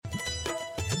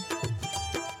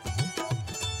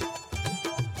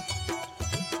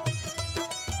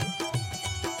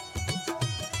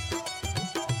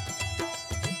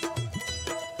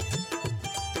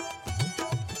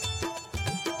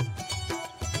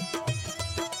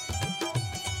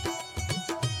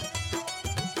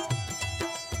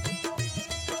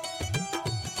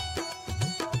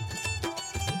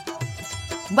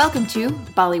Welcome to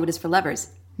Bollywood is for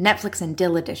Lovers, Netflix and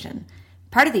Dill edition.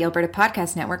 Part of the Alberta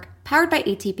Podcast Network, powered by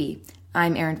ATP.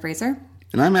 I'm Erin Fraser.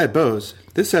 And I'm Matt Bose.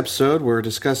 This episode, we're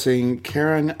discussing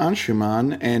Karan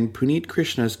Anshuman and Puneet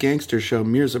Krishna's gangster show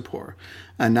Mirzapur,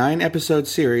 a 9-episode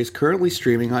series currently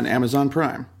streaming on Amazon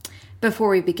Prime. Before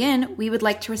we begin, we would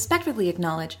like to respectfully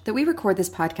acknowledge that we record this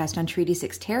podcast on Treaty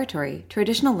 6 territory,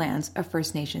 traditional lands of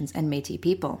First Nations and Métis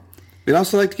people. We'd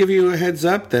also like to give you a heads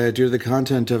up that due to the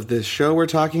content of this show we're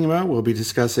talking about, we'll be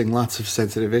discussing lots of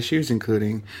sensitive issues,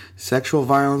 including sexual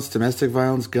violence, domestic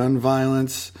violence, gun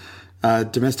violence,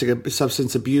 domestic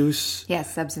substance abuse.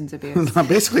 Yes, substance abuse.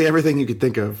 Basically everything you could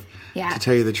think of, to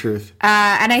tell you the truth.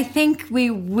 And I think we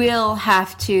will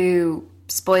have to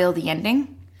spoil the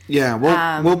ending. Yeah,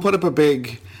 we'll put up a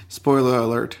big spoiler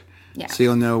alert, so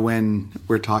you'll know when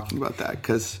we're talking about that,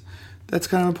 because that's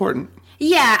kind of important.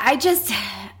 Yeah,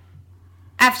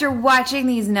 after watching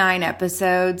these 9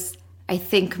 episodes, I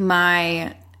think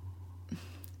my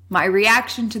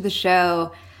reaction to the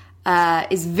show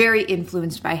is very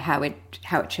influenced by how it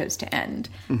chose to end.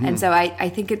 Mm-hmm. And so I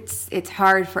think it's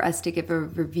hard for us to give a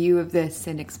review of this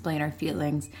and explain our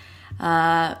feelings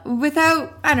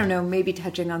without, I don't know, maybe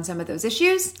touching on some of those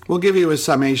issues. We'll give you a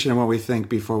summation of what we think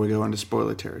before we go into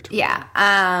spoiler territory. Yeah.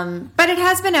 But it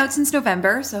has been out since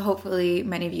November, so hopefully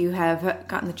many of you have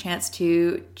gotten the chance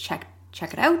to check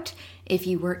it out if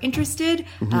you were interested.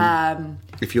 Mm-hmm.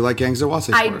 If you like Gangs of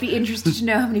Wasseypur. I'd be interested to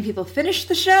know how many people finished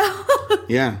the show.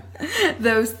 Yeah.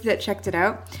 Those that checked it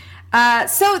out.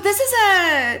 So this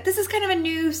is kind of a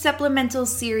new supplemental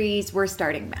series we're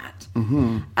starting, Matt.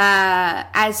 Mm-hmm.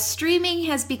 As streaming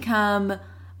has become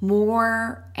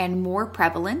more and more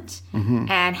prevalent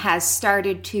and has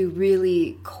started to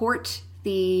really court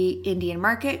the Indian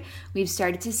market, we've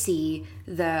started to see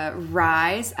the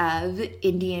rise of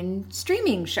Indian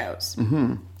streaming shows.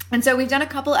 Mm-hmm. And so we've done a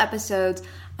couple episodes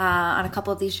on a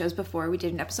couple of these shows before. We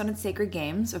did an episode on Sacred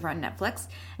Games over on Netflix,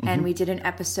 and we did an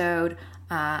episode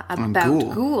about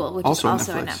Ghoul, which also is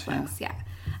also on Netflix.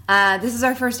 Yeah. This is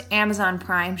our first Amazon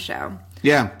Prime show.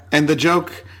 Yeah, and the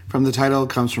joke from the title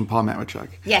comes from Paul Matwichuk.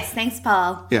 Yes, thanks,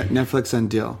 Paul. Yeah, Netflix and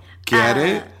Dill. Get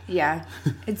it? Yeah,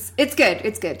 it's good.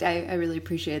 It's good. I really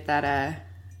appreciate that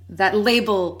that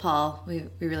label, Paul. We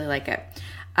really like it.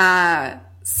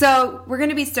 So we're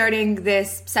going to be starting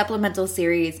this supplemental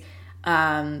series.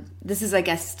 This is, I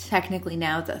guess, technically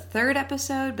now the 3rd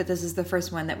episode, but this is the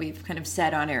first one that we've kind of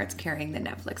said on air. It's carrying the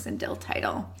Netflix and Dill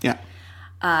title. Yeah.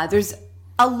 There's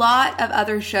a lot of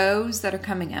other shows that are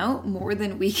coming out, more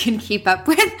than we can keep up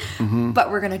with,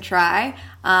 but we're going to try.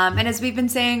 And as we've been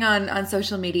saying on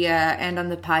social media and on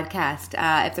the podcast,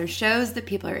 if there's shows that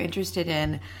people are interested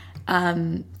in,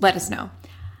 let us know.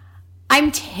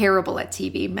 I'm terrible at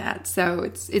TV, Matt, so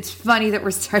it's funny that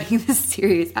we're starting this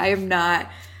series. I'm not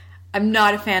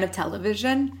a fan of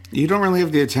television. You don't really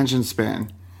have the attention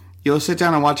span. You'll sit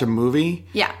down and watch a movie,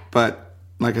 but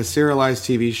like a serialized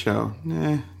TV show,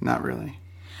 not really.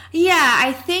 Yeah,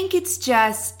 I think it's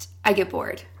just, I get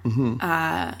bored.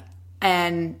 Mm-hmm.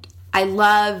 And I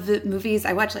love movies.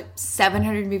 I watch like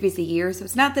 700 movies a year, so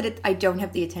it's not that I don't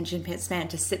have the attention span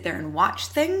to sit there and watch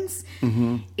things.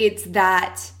 Mm-hmm. It's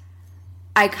that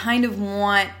I kind of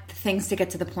want things to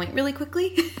get to the point really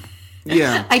quickly.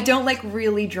 Yeah. I don't like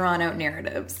really drawn out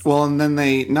narratives. Well, and then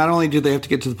they, not only do they have to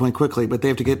get to the point quickly, but they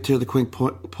have to get to the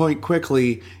point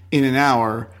quickly in an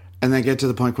hour, and then get to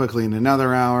the point quickly in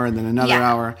another hour, and then another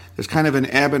hour. There's kind of an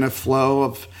ebb and a flow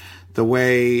of the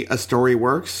way a story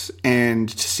works, and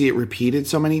to see it repeated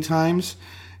so many times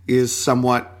is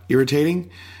somewhat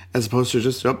irritating, as opposed to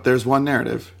just, there's one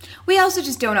narrative. We also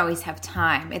just don't always have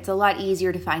time. It's a lot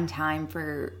easier to find time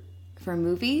for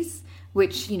movies,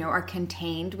 which, are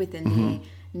contained within the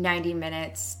 90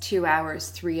 minutes, 2 hours,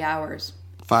 3 hours,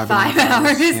 5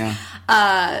 hours.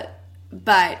 Yeah.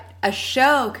 But a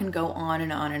show can go on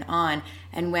and on and on.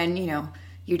 And when,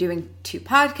 you're doing 2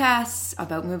 podcasts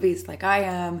about movies like I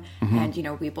am,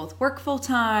 and, we both work full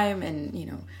time,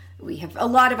 and, we have a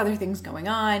lot of other things going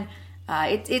on,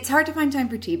 it's hard to find time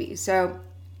for TV. So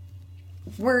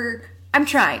I'm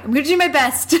trying. I'm going to do my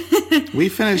best. We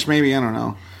finished maybe,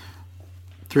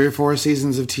 3 or 4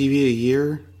 seasons of TV a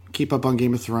year. Keep up on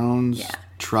Game of Thrones. Yeah.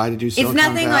 Try to do Silicon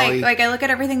Valley. It's nothing like I look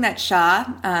at everything that Shah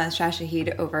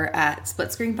Shahid over at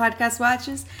Split Screen Podcast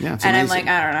watches. Yeah, it's and amazing. I'm like,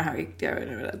 I don't know how you do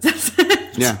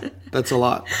it. Yeah, that's a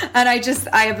lot. And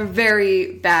I have a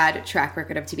very bad track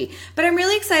record of TV. But I'm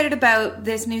really excited about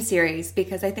this new series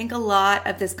because I think a lot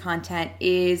of this content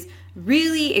is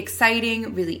really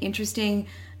exciting, really interesting,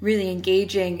 really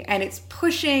engaging, and it's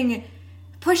pushing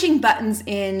buttons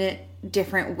in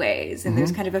different ways. And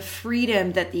there's kind of a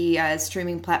freedom that the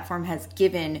streaming platform has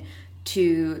given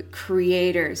to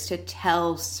creators to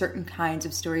tell certain kinds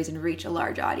of stories and reach a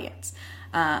large audience.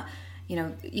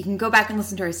 You can go back and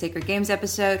listen to our Sacred Games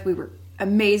episode. We were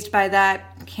amazed by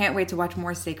that. Can't wait to watch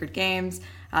more Sacred Games.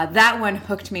 That one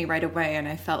hooked me right away, and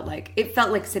it felt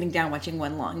like sitting down watching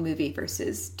one long movie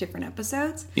versus different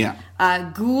episodes. Yeah.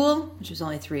 Ghoul, which was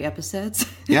only 3 episodes.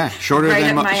 Yeah, shorter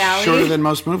than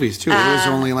most movies too. It was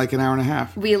only like an hour and a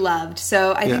half. We loved.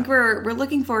 So I think we're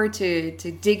looking forward to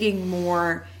digging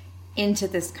more into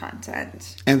this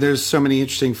content. And there's so many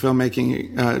interesting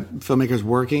filmmakers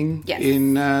working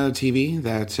in TV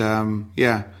that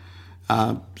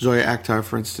Zoya Akhtar,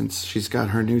 for instance, she's got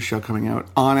her new show coming out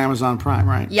on Amazon Prime,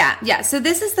 right? Yeah. So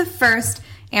this is the first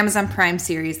Amazon Prime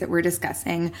series that we're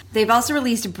discussing. They've also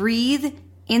released Breathe,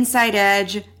 Inside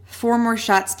Edge, 4 More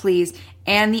Shots Please,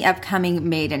 and the upcoming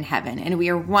Made in Heaven. And we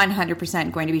are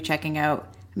 100% going to be checking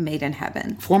out Made in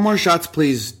Heaven. 4 More Shots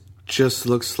Please just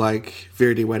looks like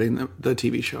Verity Wedding, the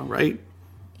TV show, right?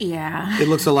 Yeah. It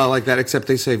looks a lot like that, except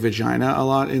they say vagina a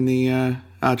lot in the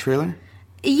trailer.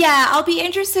 Yeah, I'll be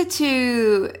interested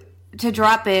to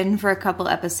drop in for a couple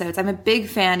episodes. I'm a big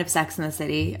fan of Sex and the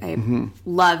City. I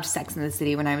loved Sex and the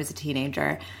City when I was a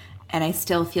teenager, and I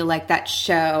still feel like that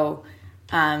show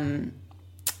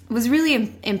was really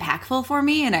impactful for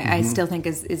me, and I still think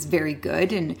is very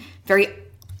good and very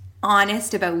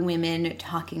honest about women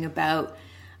talking about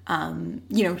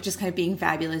just kind of being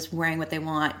fabulous, wearing what they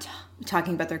want,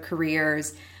 talking about their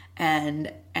careers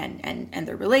and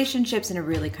their relationships in a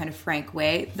really kind of frank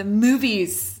way. The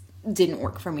movies didn't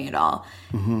work for me at all.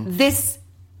 This,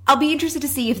 I'll be interested to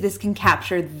see if this can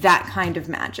capture that kind of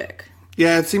magic.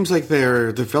 Yeah, it seems like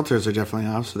the filters are definitely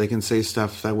off, so they can say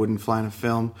stuff that wouldn't fly in a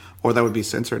film or that would be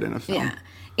censored in a film. Yeah.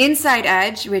 Inside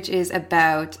Edge, which is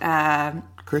about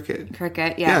cricket.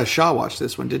 Yeah. Yeah, Shaw watched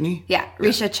this one, didn't he? Yeah.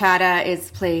 Risha Chadha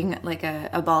is playing like a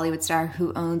Bollywood star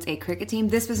who owns a cricket team.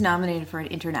 This was nominated for an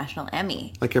international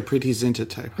Emmy. Like a Preeti Zinta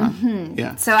type, huh?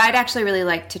 Yeah. So I'd actually really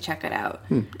like to check it out.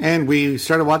 And we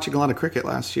started watching a lot of cricket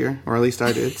last year, or at least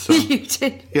I did. So. You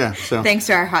did? Yeah. So thanks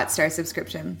to our Hotstar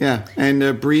subscription. Yeah.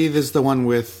 And Breathe is the one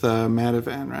with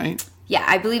Madhavan, right? Yeah,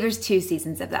 I believe there's 2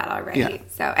 seasons of that already. Yeah.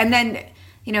 So, and then,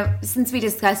 since we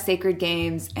discussed Sacred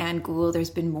Games and Ghoul, there's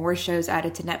been more shows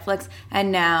added to Netflix,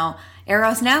 and now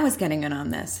Eros Now is getting in on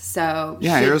this. So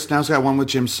yeah, Eros Now's got one with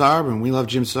Jim Sarb, and we love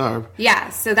Jim Sarb. Yeah,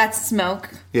 so that's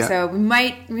Smoke. Yeah. So we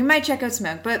might check out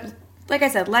Smoke, but like I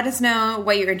said, let us know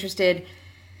what you're interested.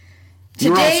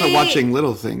 You're also watching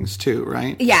Little Things too,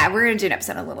 right? Yeah, we're going to do an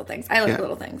episode on Little Things. I like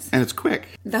Little Things. And it's quick.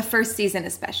 The first season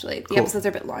especially. The episodes are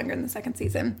a bit longer than the second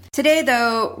season. Today,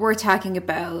 though, we're talking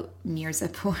about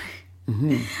Mirzapur.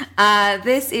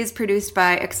 This is produced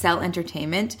by Excel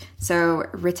Entertainment. So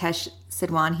Ritesh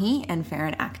Sidhwani and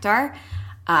Farhan Akhtar.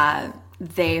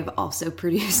 They've also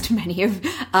produced many of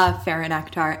Farhan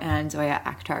Akhtar and Zoya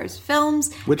Akhtar's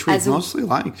films. Which we've mostly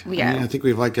liked. Yeah. I think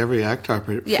we've liked every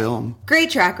Akhtar film.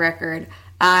 Great track record.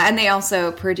 And they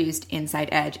also produced Inside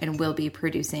Edge and will be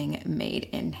producing Made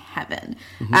in Heaven.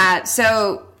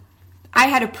 So I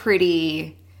had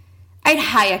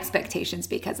high expectations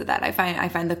because of that. I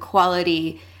find the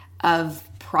quality of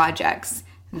projects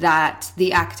that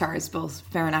the Akhtars, both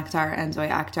Farhan Akhtar and Zoya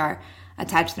Akhtar,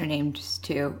 attach their names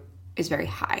to is very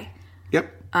high. Yep.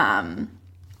 And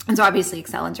so obviously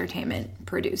Excel Entertainment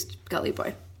produced Gully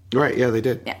Boy. Right, yeah, they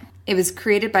did. Yeah. It was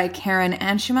created by Karan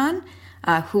Anshuman,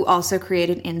 who also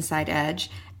created Inside Edge,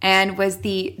 and was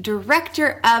the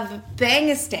director of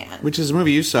Bangistan. Which is a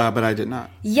movie you saw, but I did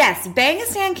not. Yes,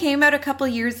 Bangistan came out a couple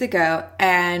years ago,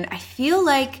 and I feel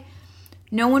like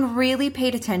no one really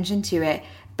paid attention to it,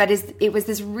 but it was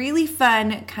this really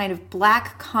fun kind of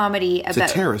black comedy about...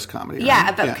 It's a terrorist comedy, Yeah,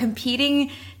 right? about competing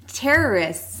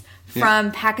terrorists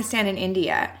from Pakistan and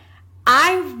India.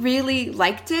 I really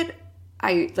liked it.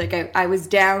 I was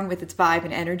down with its vibe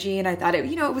and energy, and I thought it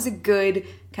was a good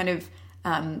kind of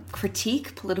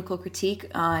political critique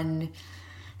on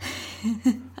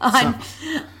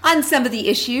some of the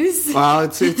issues.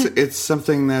 Well, it's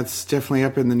something that's definitely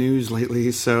up in the news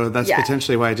lately, so that's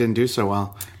potentially why it didn't do so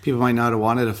well. People might not have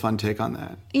wanted a fun take on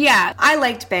that. Yeah, I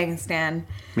liked Bangistan.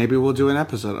 Maybe we'll do an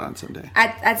episode on it someday.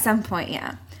 At some point,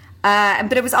 yeah.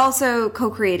 But it was also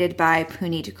co-created by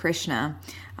Puneet Krishna.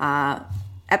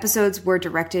 Episodes were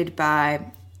directed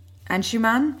by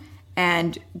Anshuman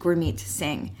and Gurmeet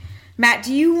Singh. Matt,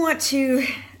 do you want to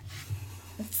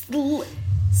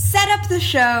set up the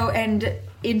show and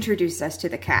introduce us to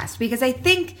the cast? Because I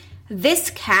think this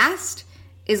cast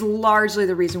is largely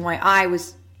the reason why I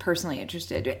was personally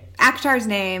interested. Akhtar's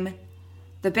name,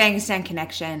 the Bangistan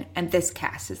connection, and this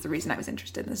cast is the reason I was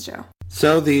interested in this show.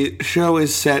 So the show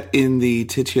is set in the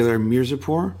titular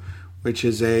Mirzapur, which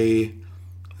is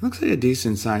looks like a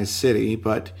decent sized city,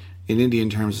 but in Indian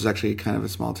terms, it's actually kind of a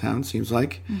small town, seems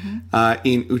like,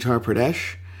 in Uttar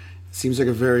Pradesh. Seems like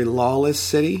a very lawless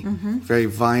city, very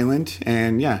violent,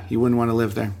 and yeah, you wouldn't want to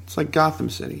live there. It's like Gotham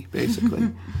City,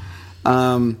 basically.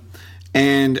 And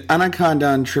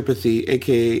Anakandan Tripathi,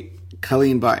 a.k.a.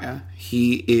 Kaleen Baya,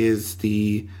 he is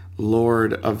the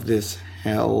lord of this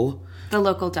hell. The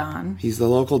local Don. He's the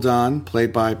local Don,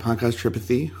 played by Pankaj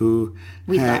Tripathi, who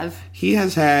we love. He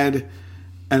has had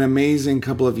an amazing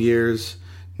couple of years,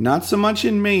 not so much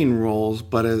in main roles,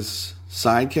 but as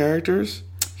side characters.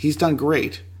 He's done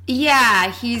great.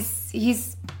 Yeah,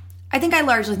 he's. I think I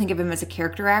largely think of him as a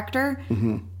character actor.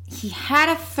 He had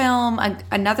a film,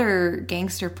 another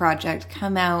gangster project,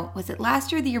 come out. Was it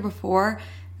last year or the year before?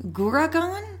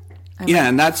 Guragan? Yeah,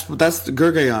 and that's the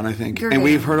Gurgaon, I think. Gurgaon, and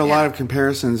we've heard a lot of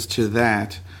comparisons to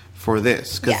that for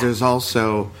this, because there's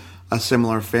also a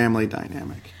similar family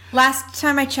dynamic. Last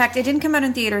time I checked, it didn't come out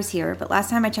in theaters here, but last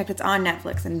time I checked, it's on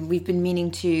Netflix, and we've been meaning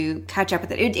to catch up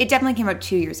with it. It definitely came out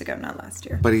 2 years ago, not last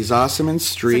year. But he's awesome in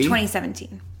Stree. So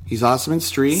 2017. He's awesome in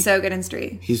Stree. So good in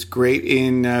Stree. He's great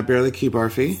in Barely Keep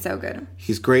Barfi. So good.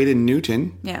 He's great in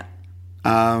Newton. Yeah.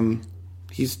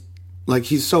 He's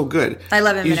so good. I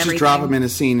love him in everything. You just drop him in a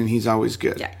scene, and he's always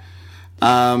good. Yeah.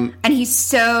 And he's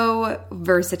so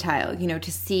versatile,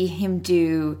 to see him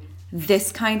do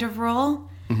this kind of role,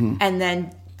 and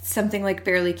then something like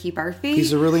Barely Keep Barfi.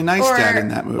 He's a really nice dad in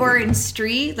that movie. Or in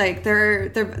Street, like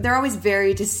they're always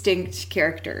very distinct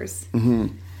characters.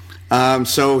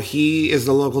 So he is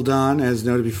the local Don, as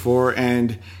noted before,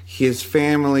 and his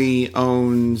family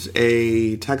owns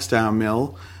a textile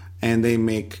mill, and they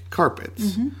make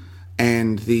carpets.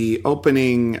 And the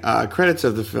opening credits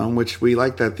of the film, which we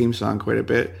like that theme song quite a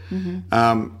bit,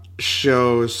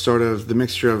 shows sort of the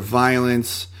mixture of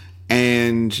violence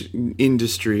and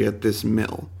industry at this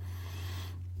mill.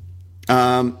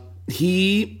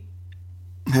 He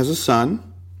has a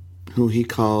son who he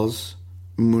calls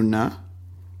Munna,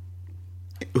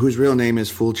 whose real name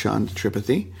is Fulchand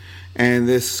Tripathi, and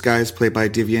this guy is played by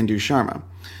Divyendu Sharma.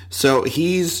 So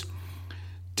he's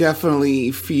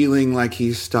definitely feeling like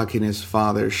he's stuck in his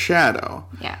father's shadow.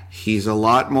 Yeah. He's a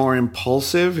lot more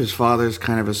impulsive. His father's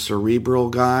kind of a cerebral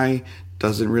guy,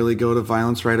 doesn't really go to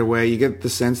violence right away. You get the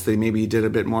sense that maybe he did a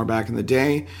bit more back in the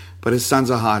day, but his son's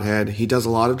a hothead. He does a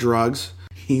lot of drugs.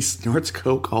 He snorts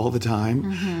coke all the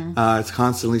time. It's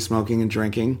constantly smoking and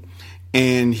drinking.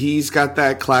 And he's got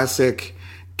that classic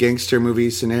gangster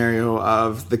movie scenario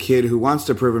of the kid who wants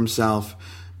to prove himself,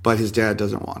 but his dad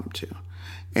doesn't want him to.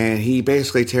 And he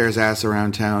basically tears ass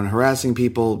around town, harassing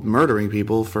people, murdering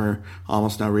people for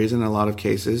almost no reason in a lot of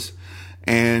cases.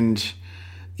 And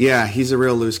yeah, he's a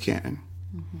real loose cannon.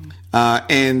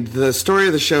 And the story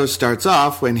of the show starts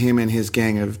off when him and his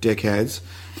gang of dickheads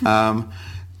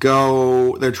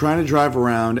they're trying to drive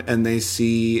around, and they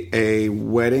see a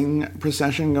wedding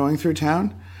procession going through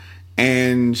town.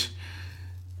 And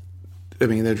I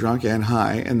mean, they're drunk and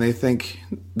high, and they think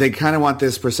they kind of want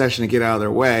this procession to get out of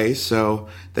their way, so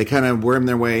they kind of worm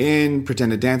their way in,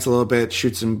 pretend to dance a little bit,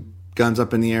 shoot some guns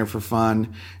up in the air for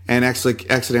fun, and actually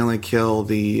accidentally kill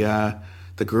the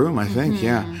groom, I think,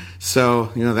 yeah.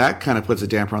 So, that kind of puts a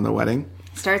damper on the wedding.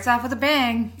 Starts off with a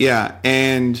bang. Yeah,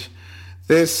 and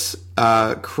this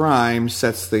crime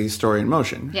sets the story in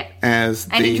motion. Yeah. And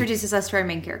introduces us to our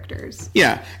main characters.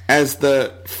 Yeah, as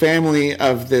the family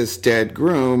of this dead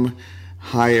groom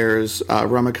hires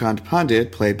Ramakant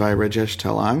Pandit, played by Rajesh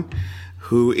Talang,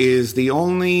 who is the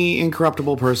only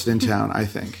incorruptible person in town, I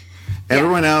think.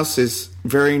 Everyone else is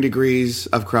varying degrees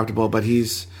of corruptible, but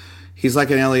he's like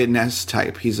an Elliot Ness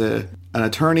type. He's an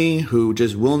attorney who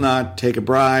just will not take a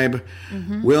bribe,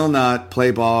 will not play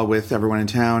ball with everyone in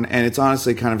town, and it's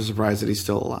honestly kind of a surprise that he's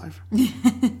still alive.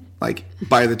 Like,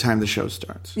 by the time the show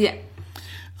starts. Yeah.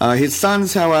 His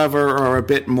sons, however, are a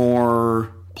bit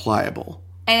more pliable.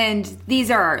 And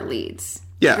these are our leads.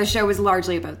 Yeah. The show is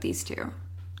largely about these two.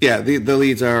 Yeah, the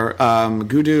leads are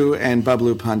Gudu and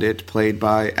Bablu Pandit, played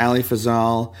by Ali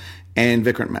Fazal and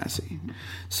Vikrant Massey.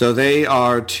 So they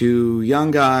are two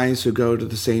young guys who go to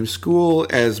the same school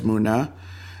as Munna.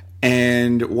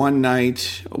 And one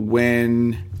night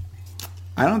when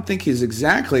I don't think he's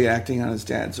exactly acting on his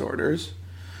dad's orders,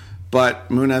 but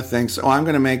Munna thinks, I'm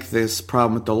going to make this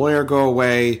problem with the lawyer go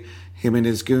away. Him and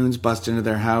his goons bust into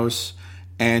their house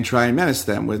and try and menace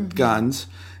them with guns.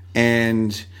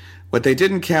 And what they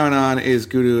didn't count on is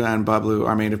Gudu and Bablu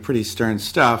are made of pretty stern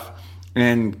stuff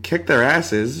and kick their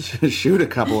asses, shoot a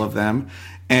couple of them,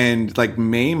 and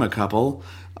maim a couple.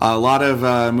 A lot of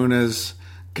Munna's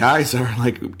guys are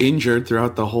injured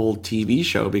throughout the whole TV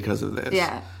show because of this.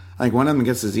 Yeah. One of them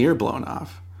gets his ear blown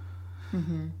off.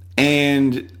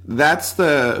 And that's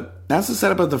the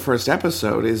setup of the first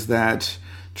episode, is that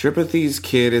Tripathi's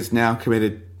kid has now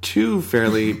committed 2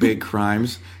 fairly big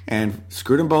crimes and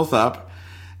screwed them both up.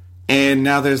 And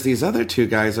now there's these other 2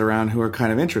 guys around who are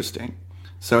kind of interesting.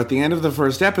 So at the end of the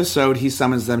first episode, he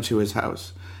summons them to his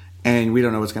house. And we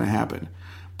don't know what's going to happen.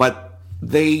 But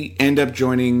they end up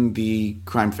joining the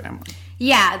crime family.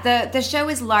 Yeah, the show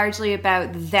is largely about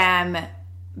them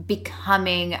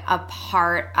becoming a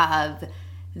part of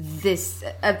this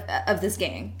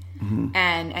gang,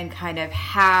 and kind of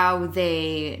how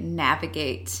they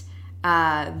navigate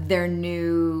their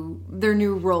new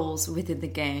roles within the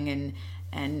gang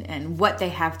and what they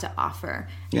have to offer.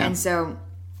 Yeah. And so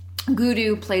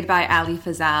Gudu, played by Ali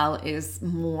Fazal, is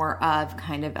more of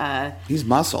kind of a... He's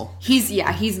muscle.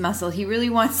 He's muscle. He really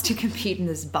wants to compete in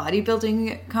this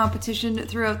bodybuilding competition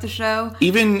throughout the show.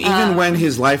 Even when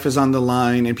his life is on the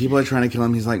line and people are trying to kill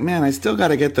him, he's like, man, I still got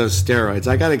to get those steroids.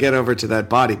 I got to get over to that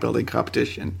bodybuilding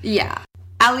competition. Yeah.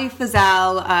 Ali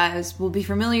Fazal will be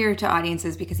familiar to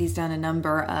audiences because he's done a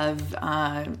number of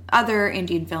other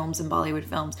Indian films and Bollywood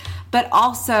films, but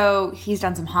also he's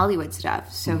done some Hollywood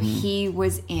stuff. So he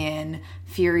was in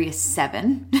Furious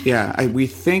 7. Yeah, we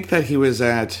think that he was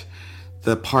at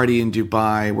the party in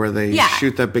Dubai where they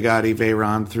shoot the Bugatti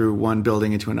Veyron through one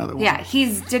building into another one. Yeah,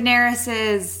 he's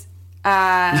Daenerys's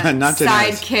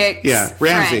sidekick. Yeah,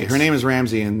 Ramsey. Friend. Her name is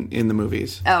Ramsey in the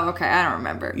movies. Oh, okay. I don't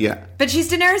remember. Yeah. But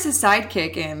she's Daenerys'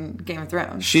 sidekick in Game of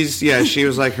Thrones. She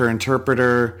was like her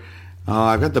interpreter.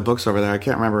 I've got the books over there. I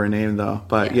can't remember her name though.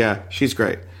 But yeah she's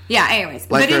great. Yeah, anyways.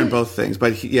 Like her in both things.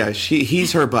 But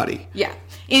he's her buddy. Yeah.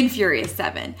 In Furious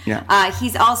 7. Yeah.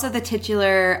 He's also the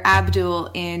titular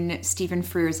Abdul in Stephen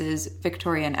Frears'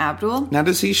 Victoria and Abdul. Now,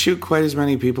 does he shoot quite as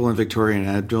many people in Victoria and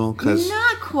Abdul?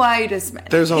 Not quite as many.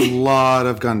 There's a lot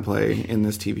of gunplay in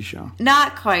this TV show.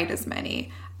 Not quite as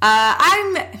many.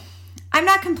 I'm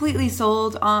not completely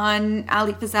sold on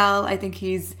Ali Fazal. I think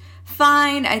he's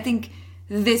fine. I think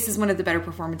this is one of the better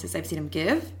performances I've seen him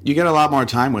give. You get a lot more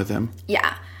time with him.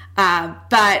 Yeah.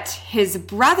 But his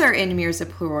brother in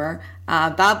Mirzapur,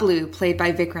 Bablu, played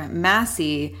by Vikrant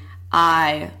Massey,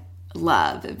 I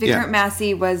love. Vikrant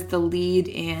Massey was the lead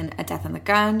in A Death on the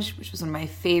Ganj, which was one of my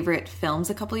favorite films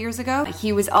a couple years ago.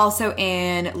 He was also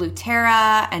in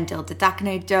Lutera and Dil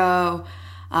Dhadakne Do,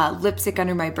 Lipstick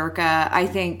Under My Burqa. I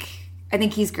think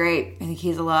he's great. I think he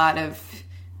has a lot of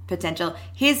potential.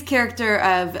 His character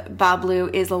of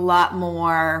Bablu is a lot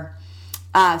more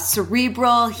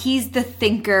cerebral. He's the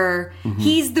thinker.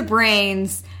 He's the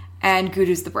brains, and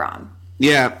Gudu's the brawn.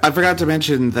 Yeah, I forgot to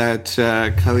mention that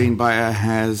Kaleen Baya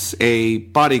has a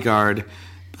bodyguard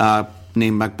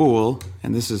named Makbul,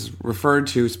 and this is referred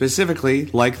to specifically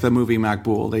like the movie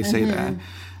Makbul. They say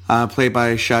that, played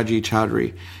by Shaji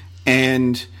Chowdhury.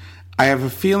 And I have a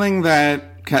feeling that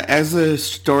as the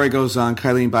story goes on,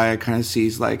 Kaleen Baya kind of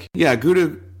sees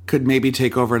Gudu could maybe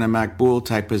take over in a Makbul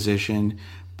type position,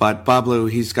 but Bablu,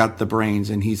 he's got the brains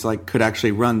and he's could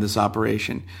actually run this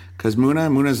operation. Because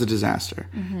Muna's a disaster.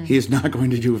 He is not going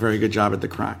to do a very good job at the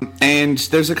crime. And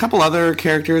there's a couple other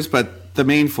characters, but the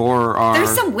main 4 are...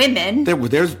 There's some women.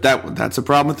 That's a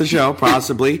problem with the show,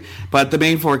 possibly. But the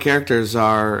main 4 characters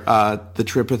are the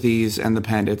Tripathis and the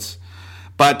Pandits.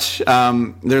 But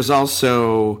there's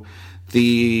also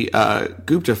the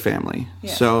Gupta family.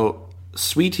 Yeah. So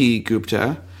Sweetie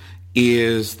Gupta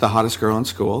is the hottest girl in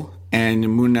school, and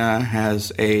Muna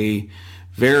has a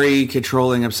very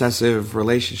controlling, obsessive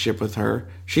relationship with her.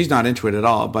 She's not into it at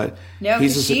all, but... No,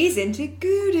 she's into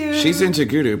Gudu. She's into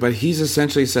Gudu, but he's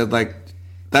essentially said,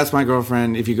 that's my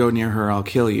girlfriend. If you go near her, I'll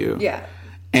kill you. Yeah.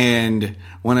 And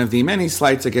one of the many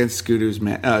slights against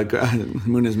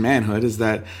Muna's manhood is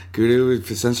that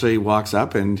Gudu essentially walks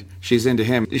up and she's into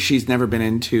him. She's never been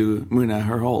into Muna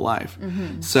her whole life.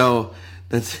 So...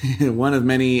 that's one of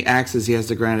many axes he has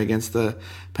to grind against the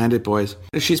Pandit boys.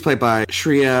 She's played by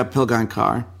Shreya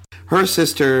Pilgankar. Her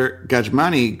sister,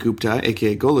 Gajmani Gupta,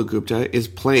 a.k.a. Golu Gupta, is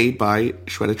played by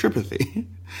Shweta Tripathi.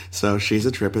 So she's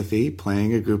a Tripathi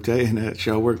playing a Gupta in a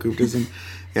show where Gupta's in...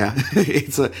 Yeah,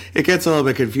 it gets a little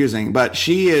bit confusing. But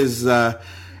she is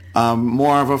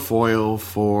more of a foil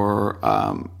for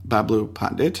Bablu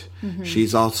Pandit.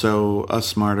 She's also a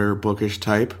smarter, bookish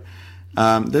type.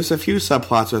 There's a few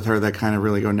subplots with her that kind of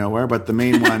really go nowhere, but the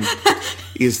main one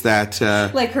is that...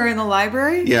 like her in the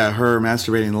library? Yeah, her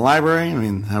masturbating in the library. I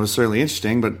mean, that was certainly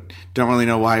interesting, but don't really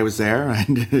know why it was there.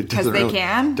 Because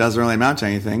can? Doesn't really amount to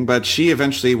anything. But she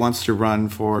eventually wants to run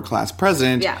for class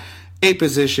president, a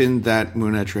position that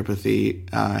Muna Tripathi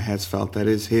has felt that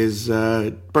is his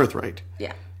birthright.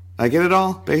 Yeah. I get it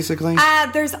all, basically?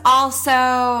 There's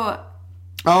also...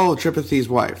 Oh, Tripathi's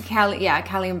wife. Callie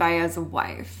Mbaya's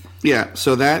wife. Yeah,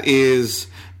 so that is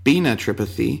Bina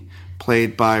Tripathi,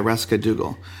 played by Reska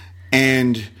Dougal.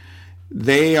 And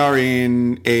they are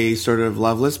in a sort of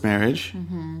loveless marriage.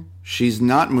 Mm-hmm. She's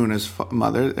not Muna's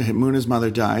mother. Muna's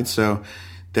mother died, so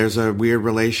there's a weird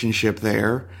relationship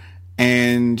there.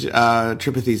 And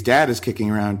Tripathi's dad is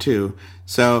kicking around, too.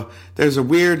 So there's a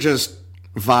weird just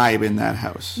vibe in that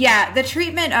house. Yeah, the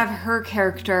treatment of her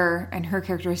character and her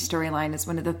character's storyline is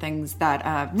one of the things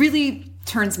that really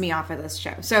turns me off of this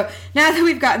show. So now that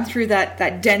we've gotten through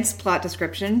that dense plot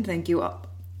description, thank you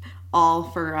all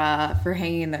for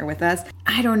hanging in there with us.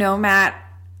 I don't know, Matt.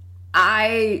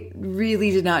 I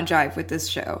really did not jive with this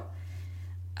show.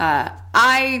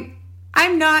 I'm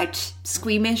not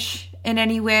squeamish in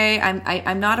any way.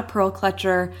 I'm not a pearl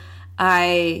clutcher.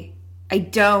 I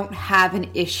don't have an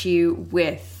issue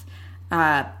with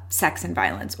sex and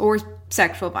violence or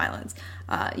sexual violence.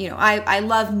 I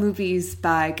love movies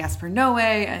by Gaspar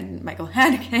Noé and Michael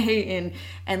Haneke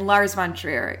and Lars von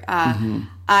Trier. I'm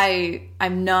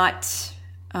not...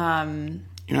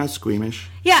 You're not squeamish?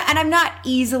 Yeah, and I'm not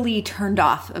easily turned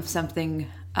off of something,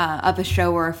 of a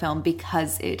show or a film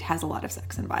because it has a lot of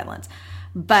sex and violence.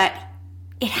 But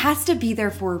it has to be there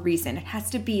for a reason. It has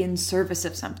to be in service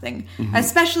of something,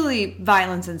 especially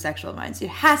violence and sexual violence. It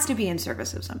has to be in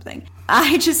service of something.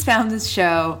 I just found this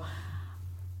show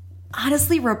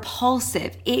honestly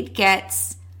repulsive. It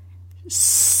gets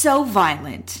so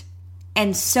violent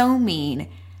and so mean,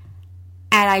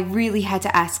 and I really had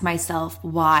to ask myself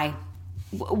why.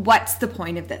 What's the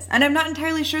point of this? And I'm not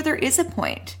entirely sure there is a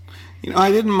point.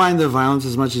 I didn't mind the violence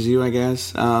as much as you, I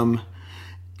guess.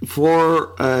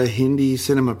 For a Hindi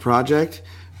cinema project,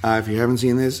 if you haven't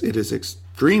seen this, it is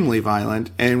extremely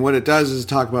violent. And what it does is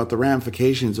talk about the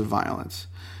ramifications of violence.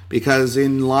 Because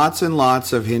in lots and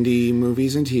lots of Hindi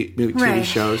movies and TV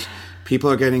shows, people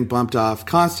are getting bumped off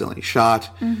constantly, shot,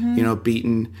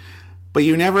 beaten. But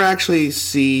you never actually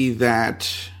see the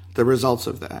results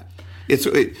of that.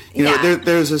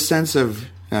 There's a sense of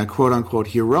quote unquote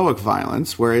heroic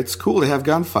violence where it's cool to have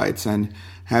gunfights and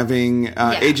having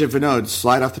Agent Vinod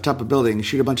slide off the top of a building,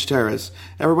 shoot a bunch of terrorists.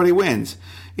 Everybody wins.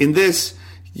 In this,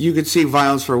 you could see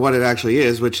violence for what it actually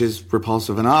is, which is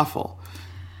repulsive and awful.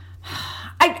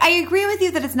 I agree with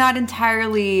you that it's not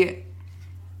entirely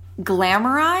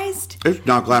glamorized. It's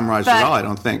not glamorized at all, I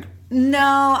don't think.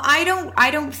 No,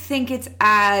 I don't think it's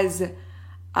as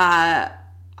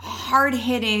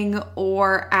hard-hitting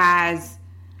or as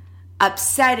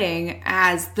upsetting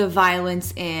as the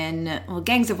violence in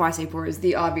Gangs of Wasseypur is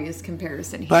the obvious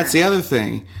comparison here. That's the other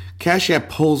thing. Kashyap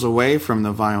pulls away from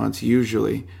the violence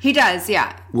usually. He does,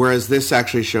 yeah. Whereas this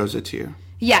actually shows it to you.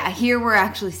 Yeah, here we're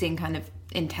actually seeing kind of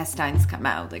intestines come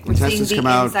out. Like we're seeing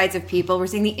the insides of people. We're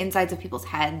seeing the insides of people's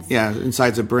heads. Yeah,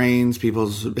 insides of brains,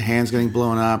 people's hands getting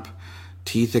blown up,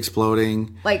 teeth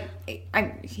exploding.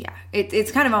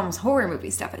 It's kind of almost horror movie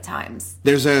stuff at times.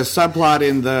 There's a subplot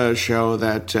in the show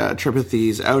that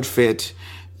Tripathi's outfit,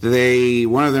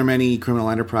 one of their many criminal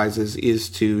enterprises is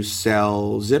to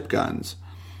sell zip guns,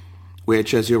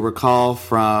 which, as you'll recall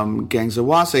from Gangs of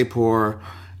Wasseypur,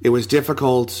 it was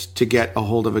difficult to get a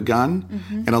hold of a gun,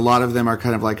 and a lot of them are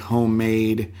kind of like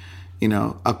homemade,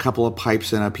 a couple of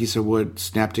pipes and a piece of wood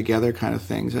snapped together kind of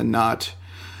things, and not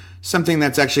something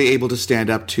that's actually able to stand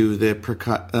up to the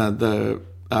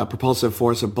propulsive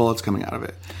force of bullets coming out of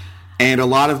it. And a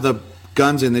lot of the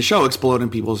guns in the show explode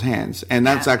in people's hands. And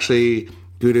that's actually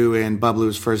Gudu and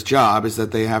Bablu's first job, is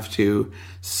that they have to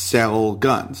sell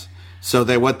guns. So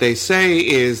that what they say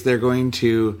is they're going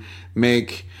to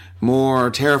make more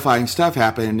terrifying stuff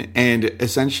happen and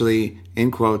essentially,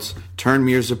 in quotes, turn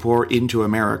Mirzapur into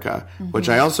America, which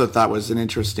I also thought was an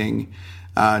interesting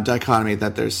dichotomy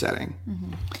that they're setting.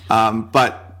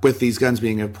 But with these guns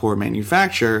being of poor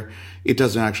manufacture, it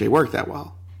doesn't actually work that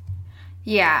well.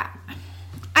 Yeah.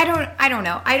 I don't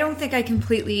know. I don't think I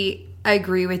completely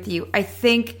agree with you. I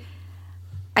think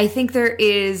there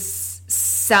is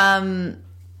some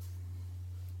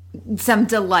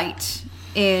delight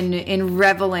in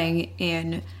reveling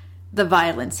in the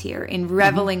violence here, in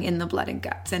reveling in the blood and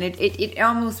guts. And it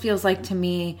almost feels like to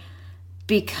me,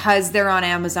 because they're on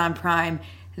Amazon Prime,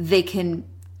 they can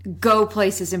go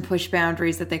places and push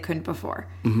boundaries that they couldn't before.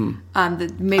 I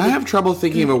have trouble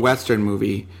thinking of a Western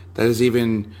movie that is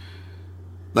even,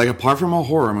 like, apart from a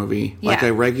horror movie, like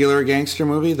a regular gangster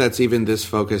movie that's even this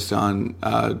focused on,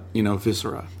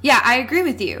 viscera. Yeah, I agree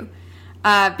with you.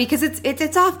 Because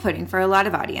it's off-putting for a lot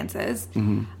of audiences.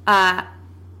 And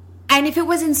And if it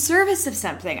was in service of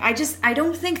something, I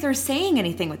don't think they're saying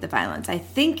anything with the violence. I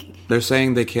think they're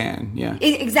saying they can, yeah.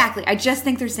 Exactly. I just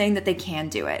think they're saying that they can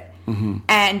do it. Mm-hmm.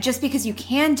 And just because you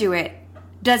can do it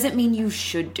doesn't mean you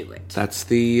should do it. That's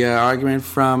the argument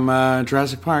from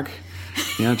Jurassic Park.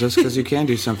 Just because you can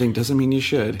do something doesn't mean you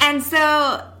should. And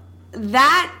so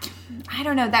that, I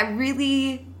don't know, that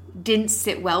really didn't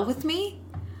sit well with me.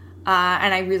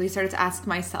 And I really started to ask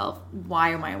myself, why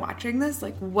am I watching this?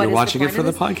 Like, what You're is watching the it point for of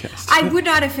the this? podcast. I would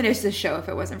not have finished this show if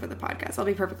it wasn't for the podcast. I'll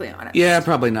be perfectly honest. Yeah,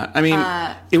 probably not. I mean,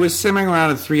 it was simmering around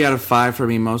a 3 out of 5 for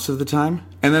me most of the time.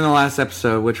 And then the last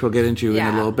episode, which we'll get into in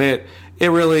a little bit, it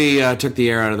really took the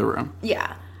air out of the room.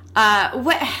 Yeah.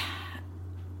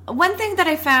 One thing that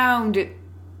I found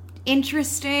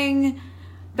interesting,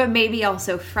 but maybe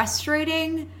also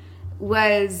frustrating,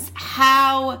 was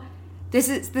how this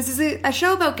is a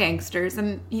show about gangsters,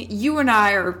 and you and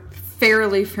I are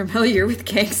fairly familiar with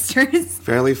gangsters.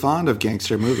 Fairly fond of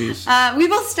gangster movies. We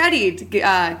both studied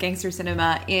gangster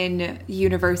cinema in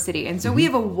university, and so we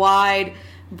have a wide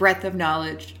breadth of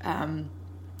knowledge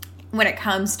when it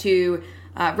comes to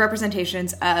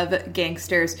representations of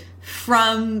gangsters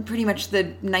from pretty much the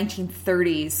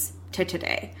 1930s to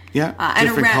today. Yeah,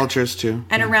 different cultures too,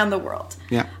 and around the world.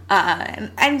 Yeah,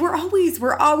 and we're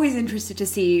always interested to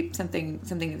see something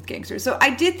with gangsters. So I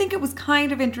did think it was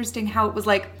kind of interesting how it was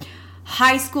like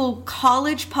high school,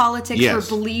 college politics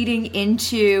were bleeding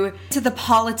into the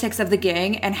politics of the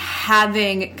gang and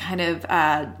having kind of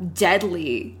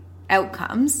deadly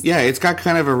outcomes. Yeah, it's got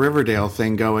kind of a Riverdale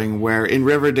thing going, where in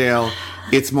Riverdale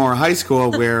it's more high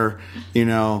school, where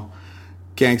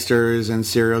gangsters and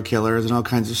serial killers and all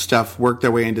kinds of stuff work their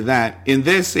way into that. In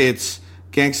this, it's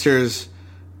gangsters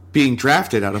being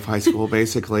drafted out of high school,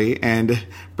 basically, and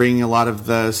bringing a lot of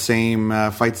the same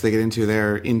fights they get into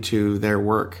their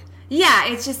work. Yeah,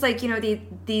 it's just like,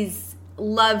 these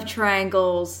love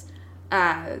triangles,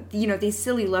 these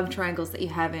silly love triangles that you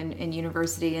have in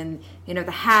university, and,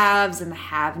 the haves and the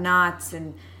have-nots,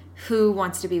 and who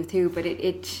wants to be with who, but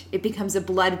it becomes a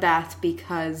bloodbath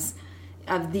because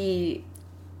of the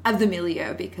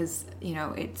milieu, because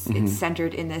it's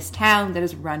centered in this town that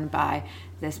is run by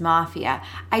this mafia.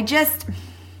 I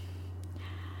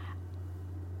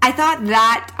thought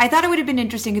it would have been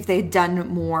interesting if they had done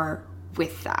more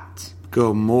with that.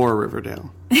 Go more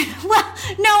Riverdale. Well,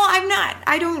 no, I'm not.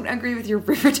 I don't agree with your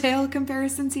Riverdale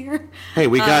comparisons here. Hey,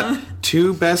 we got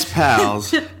two best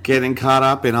pals getting caught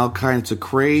up in all kinds of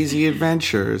crazy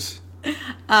adventures.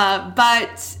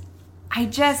 But I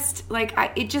just,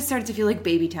 it just started to feel like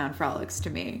Babytown frolics to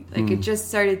me. It just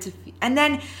started to... And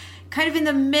then, kind of in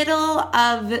the middle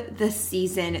of the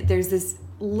season, there's this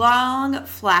long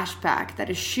flashback that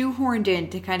is shoehorned in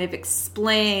to kind of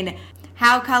explain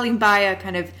how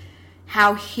Kalimbaya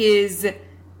how his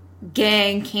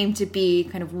gang came to be,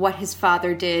 kind of what his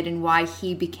father did, and why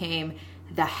he became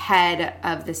the head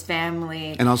of this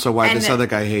family. And also why this other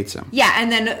guy hates him. Yeah,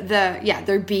 and then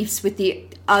their beefs with the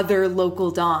other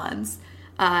local dons.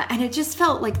 And it just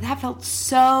felt like that felt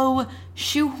so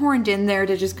shoehorned in there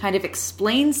to just kind of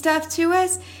explain stuff to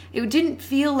us. It didn't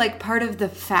feel like part of the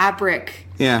fabric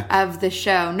of the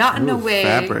show. Not in a way...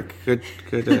 Fabric. Good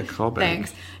callback.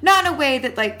 Thanks. Not in a way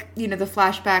that, the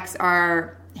flashbacks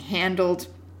are handled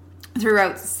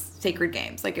throughout Sacred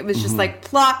Games. It was just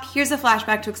plop, here's a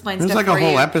flashback to explain stuff for you. It was like a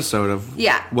whole episode of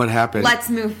what happened. Let's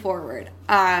move forward.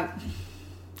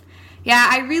 Yeah,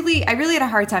 I really had a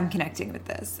hard time connecting with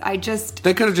this.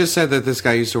 They could have just said that this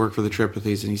guy used to work for the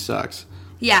Tripathies and he sucks.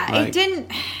 Yeah, it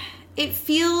didn't... It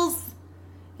feels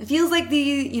like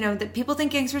that people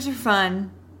think gangsters are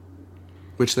fun.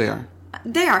 Which they are.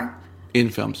 They are. In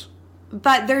films.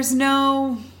 But there's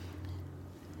nothing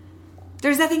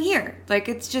here.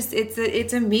 It's just,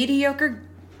 it's a mediocre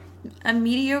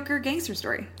gangster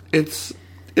story. It's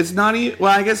not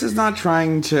well, I guess it's not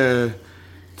trying to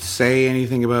say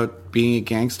anything about being a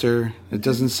gangster. It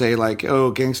doesn't say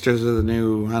gangsters are the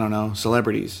new, I don't know,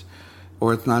 celebrities.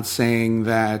 Or it's not saying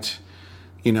that,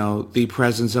 the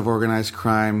presence of organized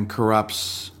crime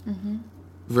corrupts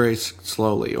very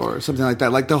slowly or something like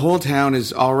that. The whole town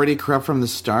is already corrupt from the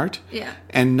start. Yeah.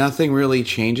 And nothing really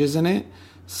changes in it.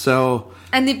 So...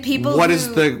 And the people what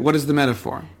is the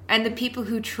metaphor? And the people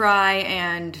who try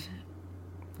and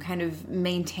kind of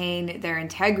maintain their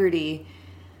integrity...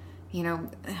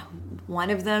 one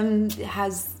of them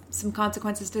has some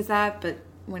consequences to that, but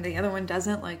when the other one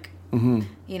doesn't,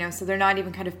 so they're not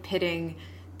even kind of pitting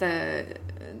the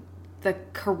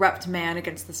corrupt man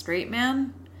against the straight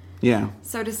man. Yeah.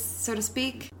 So to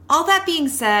speak. All that being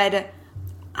said,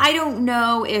 I don't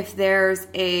know if there's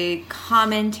a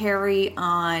commentary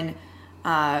on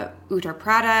Uttar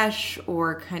Pradesh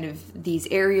or kind of these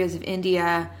areas of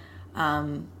India,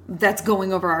 that's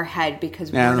going over our head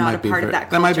because we're not a part of that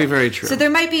culture. That might be very true. So there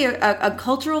might be a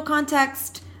cultural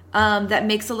context that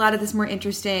makes a lot of this more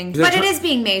interesting. But it is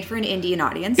being made for an Indian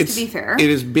audience, to be fair. It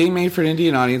is being made for an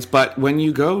Indian audience, but when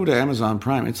you go to Amazon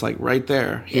Prime, it's like right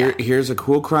there. Here's a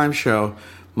cool crime show,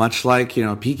 much like,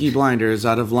 Peaky Blinders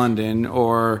out of London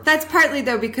or... That's partly,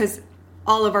 though, because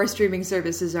all of our streaming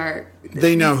services are...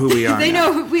 They know who we are.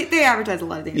 They advertise a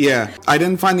lot of things. Yeah. I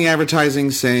didn't find the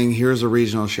advertising saying, here's a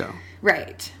regional show.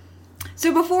 Right.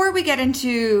 So before we get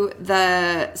into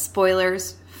the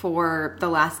spoilers for the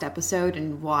last episode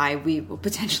and why we will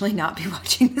potentially not be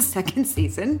watching the second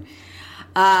season,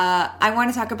 I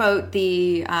want to talk about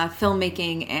the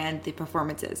filmmaking and the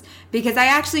performances, because I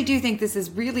actually do think this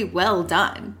is really well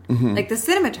done. Mm-hmm. Like, the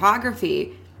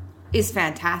cinematography is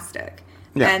fantastic.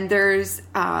 Yeah. And there's,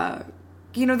 as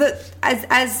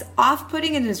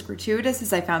off-putting and as gratuitous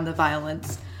as I found the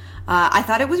violence, I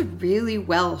thought it was really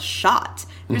well shot.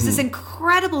 There's this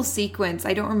incredible sequence.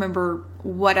 I don't remember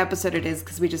what episode it is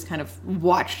because we just kind of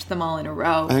watched them all in a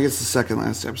row. I think it's the second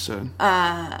last episode.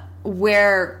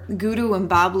 Where Gudu and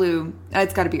Bablu,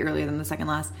 it's got to be earlier than the second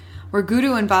last, where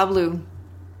Gudu and Bablu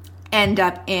end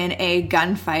up in a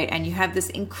gunfight, and you have this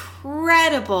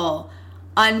incredible,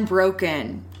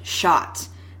 unbroken shot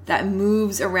that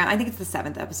moves around. I think it's the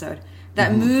seventh episode.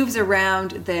 That moves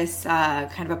around this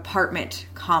kind of apartment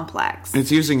complex. It's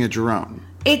using a drone.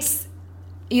 It's,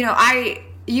 you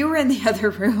were in the other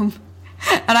room,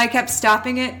 and I kept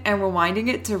stopping it and rewinding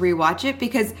it to rewatch it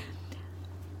because,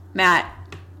 Matt,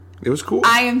 it was cool.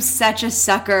 I am such a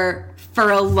sucker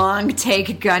for a long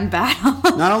take gun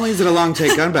battle. Not only is it a long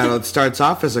take gun battle, it starts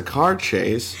off as a car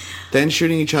chase, then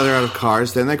shooting each other out of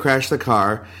cars, then they crash the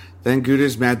car. Then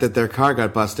Gudu's mad that their car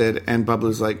got busted, and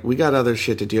Bablu's like, we got other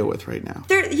shit to deal with right now.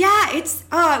 It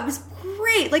was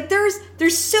great. Like,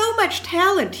 there's so much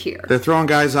talent here. They're throwing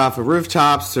guys off of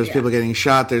rooftops. There's people getting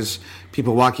shot. There's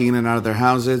people walking in and out of their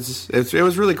houses. It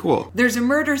was really cool. There's a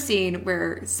murder scene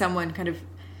where someone kind of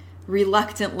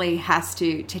reluctantly has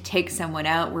to take someone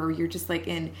out, where you're just like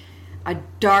in a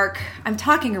dark... I'm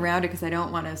talking around it because I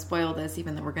don't want to spoil this,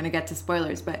 even though we're going to get to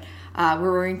spoilers, but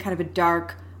we're in kind of a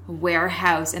dark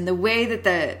warehouse, and the way that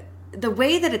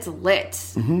it's lit,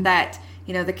 that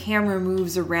the camera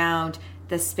moves around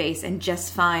the space and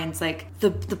just finds like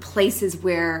the places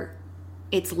where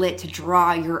it's lit to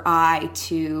draw your eye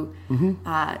to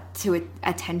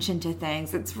attention to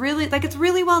things. It's really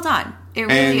well done. It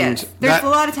really is. There's a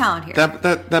lot of talent here.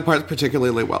 That part's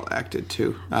particularly well acted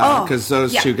too, because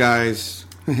those two guys,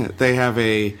 they have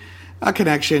a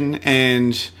connection,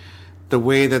 and the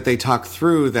way that they talk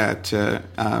through that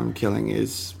killing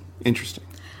is interesting.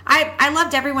 I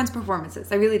loved everyone's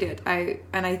performances. I really did.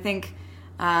 I think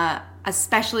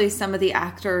especially some of the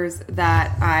actors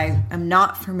that I am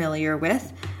not familiar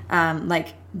with,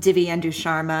 like Divyendu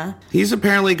Sharma. He's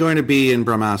apparently going to be in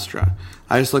Brahmastra.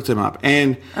 I just looked him up.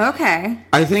 And okay,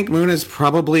 I think Moon is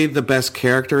probably the best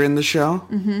character in the show.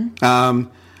 Mm-hmm.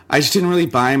 I just didn't really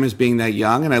buy him as being that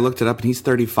young, and I looked it up, and he's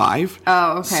 35.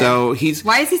 Oh, okay. So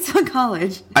why is he still in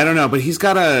college? I don't know, but he's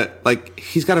got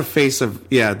a face of,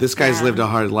 this guy's lived a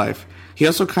hard life. He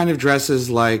also kind of dresses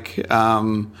like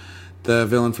the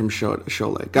villain from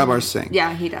Sholay, Gabbar Singh.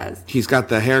 Yeah, he does. He's got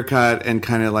the haircut and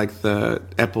kind of like the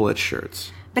epaulette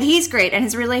shirts. But he's great, and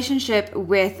his relationship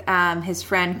with his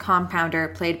friend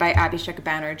Compounder, played by Abhishek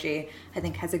Banerjee, I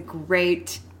think has a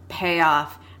great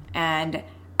payoff, and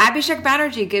Abhishek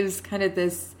Banerjee gives kind of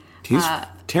this... He's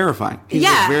terrifying. He's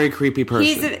a very creepy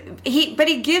person. But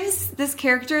he gives this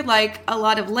character like a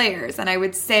lot of layers, and I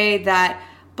would say that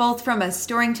both from a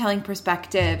storytelling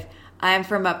perspective and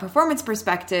from a performance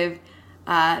perspective,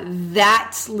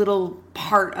 that little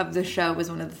part of the show was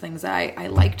one of the things I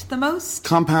liked the most.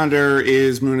 Compounder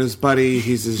is Muna's buddy.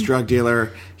 He's his drug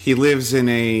dealer. He lives in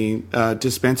a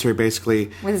dispensary,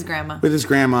 basically. With his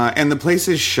grandma. And the place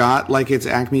is shot like it's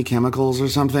Acme Chemicals or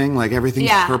something. Like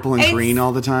everything's purple and green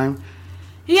all the time.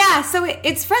 Yeah, so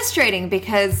it's frustrating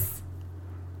because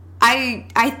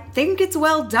I think it's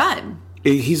well done.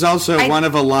 He's also one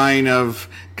of a line of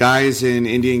guys in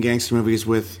Indian gangster movies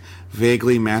with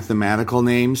vaguely mathematical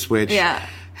names, which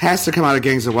has to come out of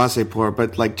Gangs of Wasseypur,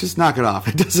 but just knock it off.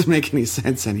 It doesn't make any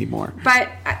sense anymore. But,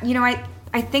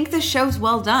 I think the show's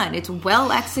well done. It's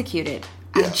well executed.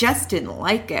 Yeah. I just didn't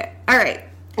like it. All right.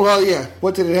 Well, yeah.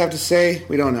 What did it have to say?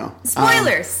 We don't know.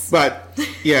 Spoilers. But,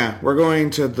 yeah, we're going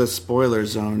to the spoiler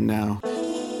zone now.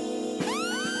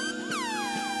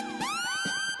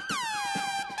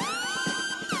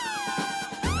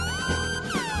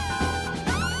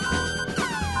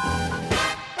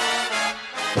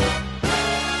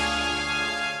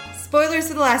 spoilers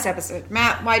for the last episode.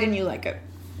 Matt, why didn't you like it?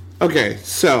 Okay,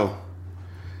 so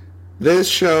this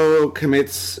show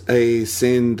commits a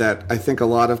sin that I think a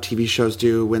lot of TV shows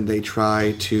do when they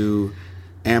try to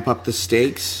amp up the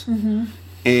stakes. Mm-hmm.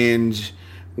 And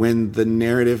when the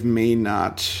narrative may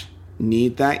not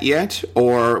need that yet,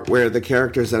 or where the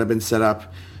characters that have been set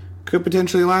up could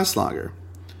potentially last longer.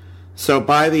 So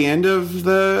by the end of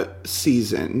the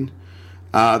season,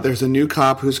 there's a new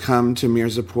cop who's come to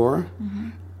Mirzapur,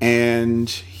 and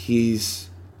he's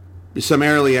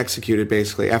summarily executed,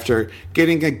 basically, after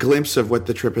getting a glimpse of what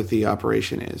the Tripathi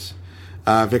operation is.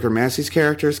 Vikram Massey's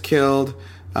character is killed.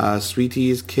 Sweetie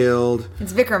is killed.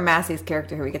 It's Vikram Massey's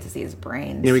character who we get to see his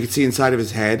brains. Yeah, we can see inside of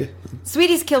his head.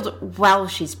 Sweetie's killed while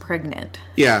she's pregnant.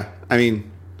 Yeah, I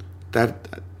mean,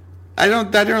 that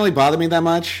didn't really bother me that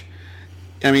much.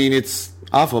 I mean, it's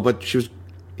awful, but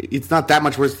it's not that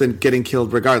much worse than getting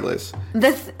killed regardless.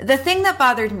 The thing that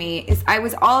bothered me is I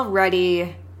was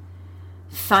already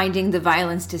finding the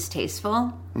violence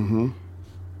distasteful. Mm-hmm.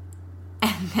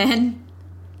 And then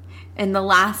in the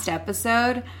last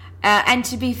episode, and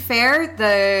to be fair,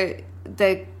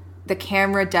 the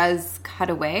camera does cut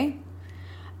away.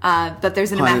 But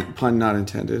there's pun not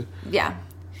intended. Yeah.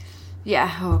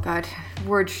 Yeah, oh God.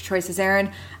 Word choices,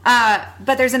 Aaron.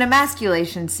 But there's an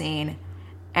emasculation scene,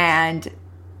 and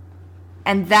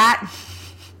that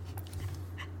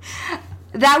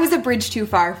was a bridge too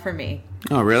far for me.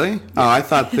 Oh, really? Oh, I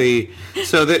thought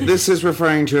this is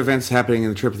referring to events happening in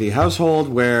the Tripathi household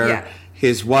where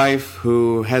his wife,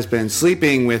 who has been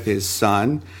sleeping with his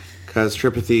son, because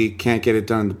Tripathi can't get it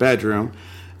done in the bedroom,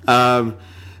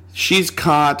 she's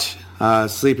caught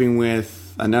sleeping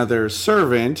with another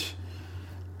servant,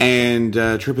 and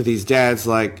Tripathi's dad's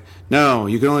like, no,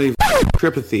 you can only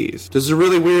Tripathis. This is a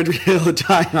really weird hill to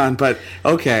die on, but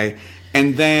okay.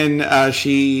 And then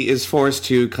she is forced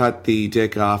to cut the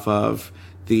dick off of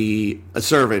the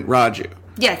servant, Raju.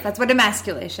 Yes, that's what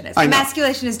emasculation is.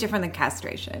 Emasculation is different than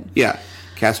castration. Yeah.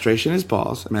 Castration is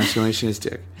balls. Emasculation is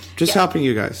dick. Just helping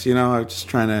you guys. You know, I'm just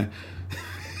trying to...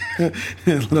 a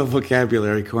little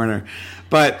vocabulary corner.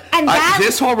 But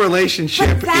this whole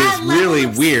relationship is really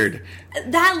weird.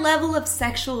 That level of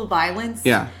sexual violence...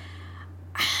 Yeah.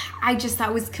 I just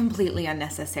thought was completely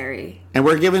unnecessary. And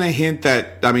we're given a hint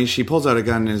that, I mean, she pulls out a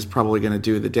gun and is probably going to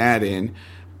do the dad in,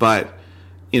 but,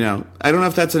 you know, I don't know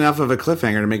if that's enough of a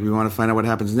cliffhanger to make me want to find out what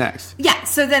happens next. Yeah,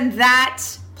 so then that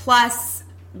plus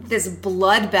this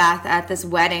bloodbath at this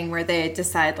wedding where they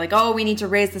decide, like, oh, we need to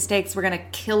raise the stakes, we're going to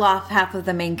kill off half of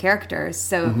the main characters.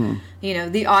 So, you know,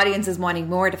 the audience is wanting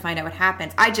more to find out what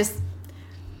happens. I just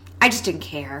didn't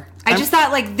care. I just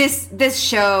thought, like, this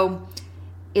show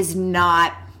is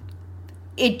not...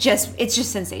 It's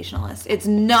just sensationalist. It's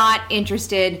not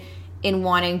interested in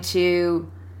wanting to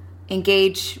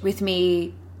engage with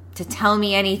me, to tell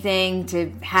me anything, to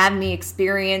have me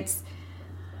experience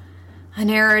a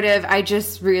narrative. I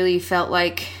just really felt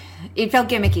like it felt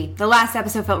gimmicky. The last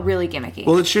episode felt really gimmicky.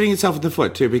 Well, it's shooting itself in the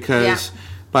foot too, because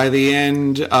by the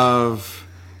end of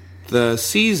the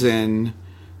season,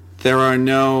 there are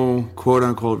no quote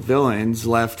unquote villains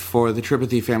left for the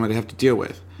Tripathi family to have to deal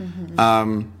with.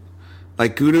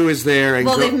 Like, Gudu is there. And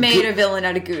they've made a villain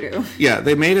out of Gudu. Yeah,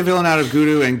 they made a villain out of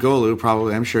Gudu and Golu,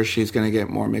 probably. I'm sure she's going to get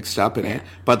more mixed up in it.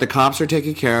 But the cops are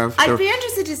taken care of. I'd be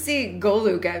interested to see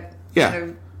Golu get kind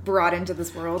of brought into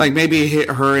this world. Like, maybe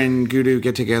her and Gudu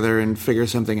get together and figure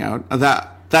something out.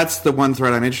 That's the one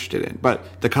thread I'm interested in.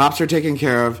 But the cops are taken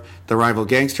care of. The rival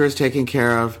gangster is taken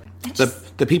care of.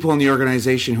 The people in the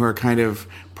organization who are kind of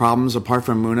problems apart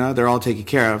from Muna, they're all taken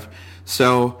care of.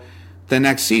 So... the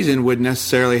next season would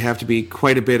necessarily have to be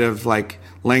quite a bit of, like,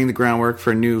 laying the groundwork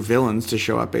for new villains to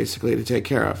show up, basically, to take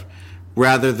care of.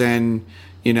 Rather than,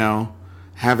 you know,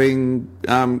 having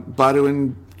Badu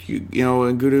and, you know,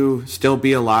 and Gudu still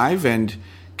be alive and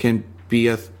can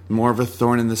be more of a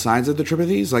thorn in the sides of the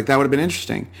Tripathis. Like, that would have been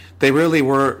interesting. They really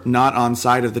were not on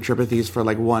side of the Tripathis for,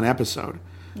 like, one episode.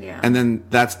 Yeah. And then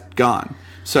that's gone.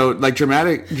 So, like,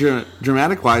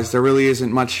 dramatic-wise, there really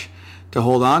isn't much... to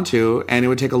hold on to, and it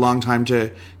would take a long time to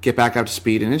get back up to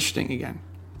speed and interesting again.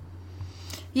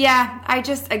 Yeah, I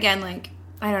just, again, like,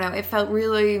 I don't know, it felt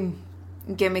really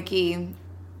gimmicky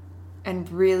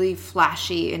and really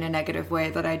flashy in a negative way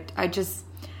that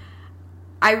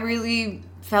I really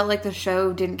felt like the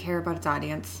show didn't care about its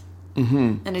audience.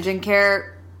 Mm-hmm. And it didn't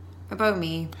care about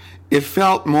me. It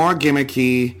felt more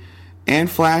gimmicky and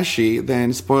flashy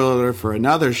than, spoiler alert for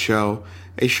another show,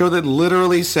 a show that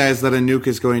literally says that a nuke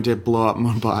is going to blow up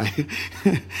Mumbai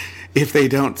if they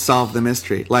don't solve the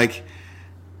mystery. Like,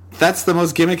 that's the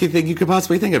most gimmicky thing you could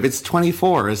possibly think of. It's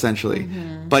 24, essentially.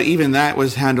 But even that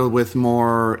was handled with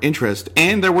more interest.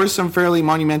 And there were some fairly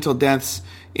monumental deaths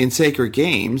in Sacred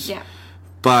Games. Yeah.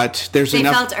 But there's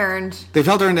enough... They felt earned. They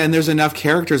felt earned, and there's enough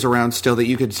characters around still that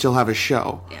you could still have a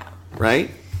show. Yeah.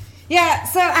 Right? Yeah,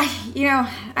 so, I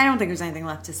don't think there's anything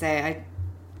left to say.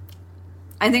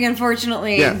 I think,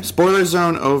 unfortunately... Yeah, spoiler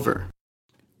zone over.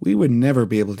 We would never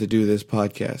be able to do this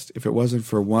podcast if it wasn't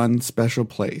for one special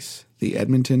place, the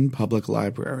Edmonton Public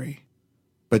Library.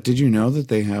 But did you know that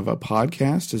they have a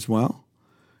podcast as well?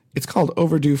 It's called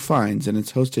Overdue Finds, and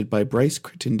it's hosted by Bryce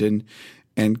Crittenden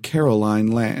and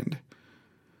Caroline Land.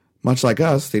 Much like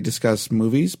us, they discuss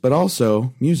movies, but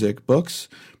also music, books,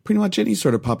 pretty much any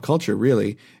sort of pop culture,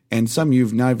 really, and some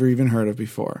you've never even heard of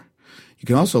before. You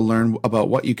can also learn about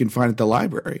what you can find at the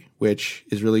library, which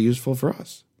is really useful for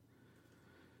us.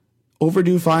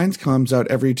 Overdue Finds comes out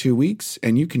every 2 weeks,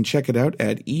 and you can check it out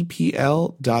at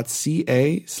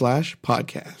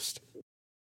epl.ca/podcast.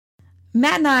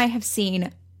 Matt and I have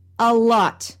seen a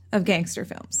lot of gangster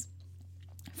films.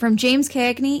 From James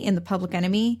Cagney in The Public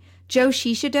Enemy, Joe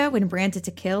Shishido in Branded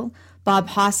to Kill, Bob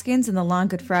Hoskins in The Long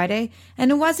Good Friday,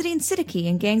 and Nawazuddin Siddiqui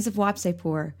in Gangs of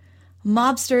Wasseypur.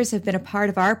 Mobsters have been a part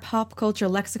of our pop culture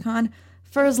lexicon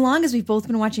for as long as we've both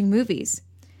been watching movies.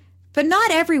 But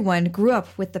not everyone grew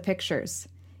up with the pictures.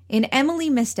 In Emily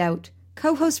Missed Out,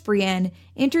 co-host Brienne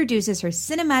introduces her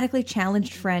cinematically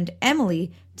challenged friend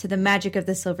Emily to the magic of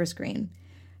the silver screen.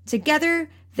 Together,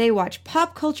 they watch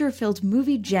pop culture-filled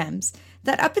movie gems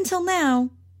that up until now,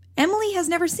 Emily has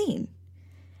never seen.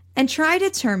 And try to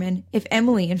determine if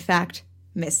Emily, in fact,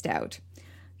 missed out.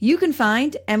 You can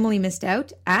find Emily Missed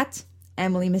Out at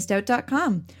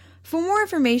emilymissedout.com. For more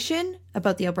information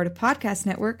about the Alberta Podcast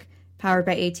Network, powered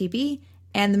by ATB,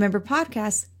 and the member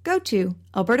podcasts, go to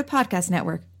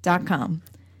albertapodcastnetwork.com.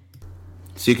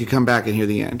 So you could come back and hear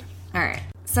the end. All right.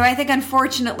 So I think,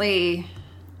 unfortunately,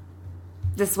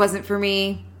 this wasn't for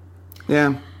me.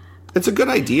 Yeah. It's a good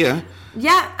idea.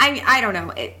 Yeah, I don't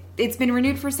know. It's been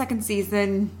renewed for a second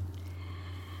season.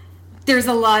 There's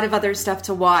a lot of other stuff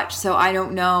to watch, so I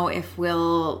don't know if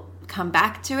we'll come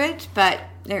back to it, but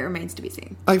it remains to be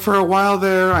seen. Like, for a while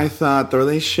there, I thought the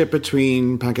relationship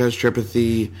between Pankaj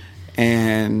Tripathi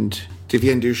and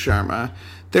Divyendu Sharma,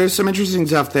 there's some interesting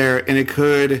stuff there, and it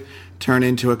could turn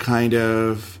into a kind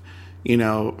of,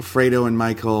 Fredo and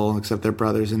Michael, except they're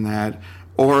brothers in that,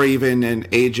 or even an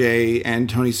AJ and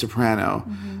Tony Soprano.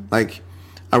 Like,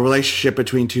 a relationship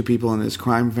between two people in this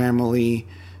crime family,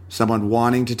 someone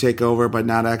wanting to take over but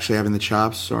not actually having the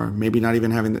chops, or maybe not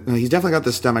even having he's definitely got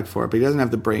the stomach for it, but he doesn't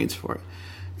have the brains for it.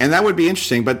 And that would be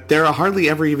interesting, but they're hardly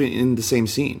ever even in the same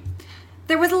scene.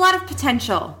 There was a lot of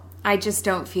potential. I just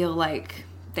don't feel like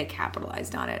they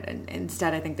capitalized on it. And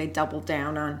instead, I think they doubled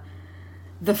down on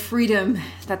the freedom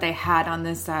that they had on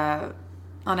this on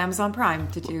Amazon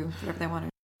Prime to do whatever they wanted.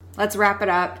 Let's wrap it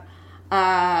up.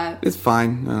 It's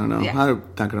fine. I don't know. Yeah. I'm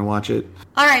not going to watch it.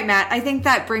 All right, Matt. I think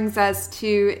that brings us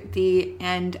to the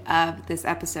end of this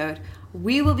episode.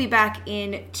 We will be back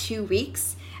in 2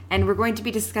 weeks, and we're going to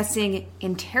be discussing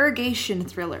interrogation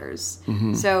thrillers.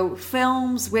 So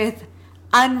films with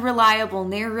unreliable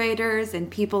narrators and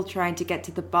people trying to get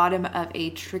to the bottom of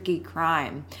a tricky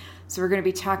crime. So we're going to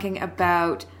be talking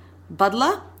about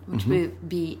Badla, which will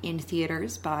be in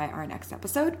theaters by our next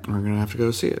episode. We're going to have to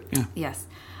go see it. Yeah. Yes.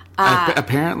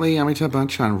 Apparently, I'm going to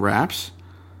bunch on Raps.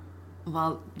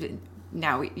 Well,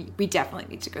 now we definitely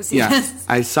need to go see this.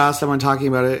 I saw someone talking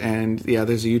about it, and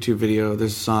there's a YouTube video.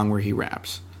 There's a song where he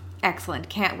raps. Excellent.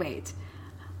 Can't wait.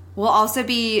 We'll also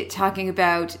be talking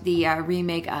about the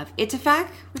remake of Ittifaq,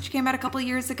 which came out a couple of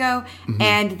years ago,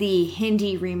 and the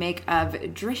Hindi remake of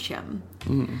Drishyam.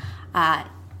 So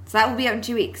that will be out in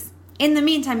 2 weeks. In the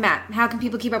meantime, Matt, how can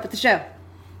people keep up with the show?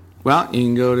 Well, you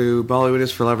can go to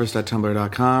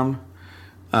bollywoodisforlovers.tumblr.com.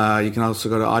 You can also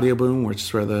go to Audioboom, which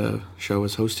is where the show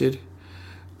is hosted.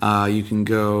 You can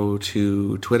go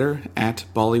to Twitter at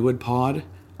BollywoodPod.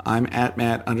 I'm at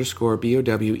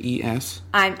Matt_BOWES.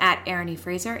 I'm at Erin E.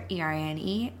 Fraser,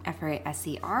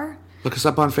 ERINEFRASER. Look us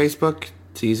up on Facebook.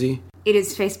 It's easy. It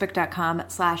is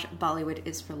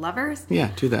facebook.com/BollywoodIsForLovers.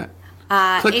 Yeah, do that.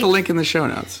 Click the link in the show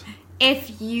notes.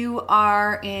 If you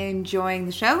are enjoying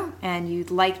the show and you'd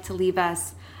like to leave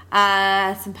us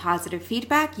some positive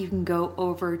feedback, you can go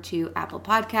over to Apple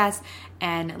Podcasts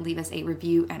and leave us a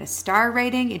review and a star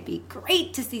rating. It'd be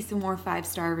great to see some more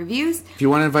 5-star reviews. If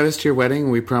you want to invite us to your wedding,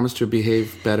 we promise to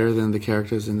behave better than the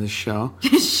characters in this show.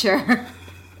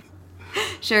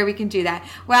 Sure, we can do that.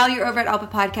 While you're over at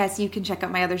Alpa Podcasts, you can check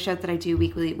out my other show that I do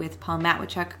weekly with Paul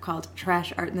Matwichuk called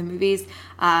Trash Art in the Movies,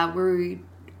 where we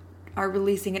are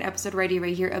releasing an episode right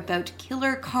here about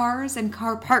killer cars and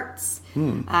car parts.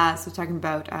 So talking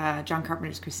about John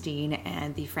Carpenter's Christine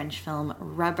and the French film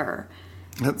Rubber.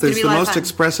 That's the most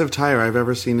expressive tire I've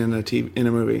ever seen in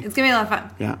a movie. It's going to be a lot of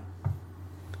fun. Yeah.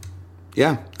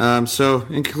 Yeah. So,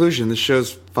 in conclusion, this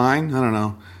show's fine. I don't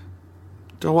know.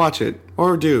 Don't watch it.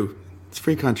 Or do. It's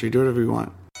free country. Do whatever you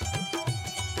want.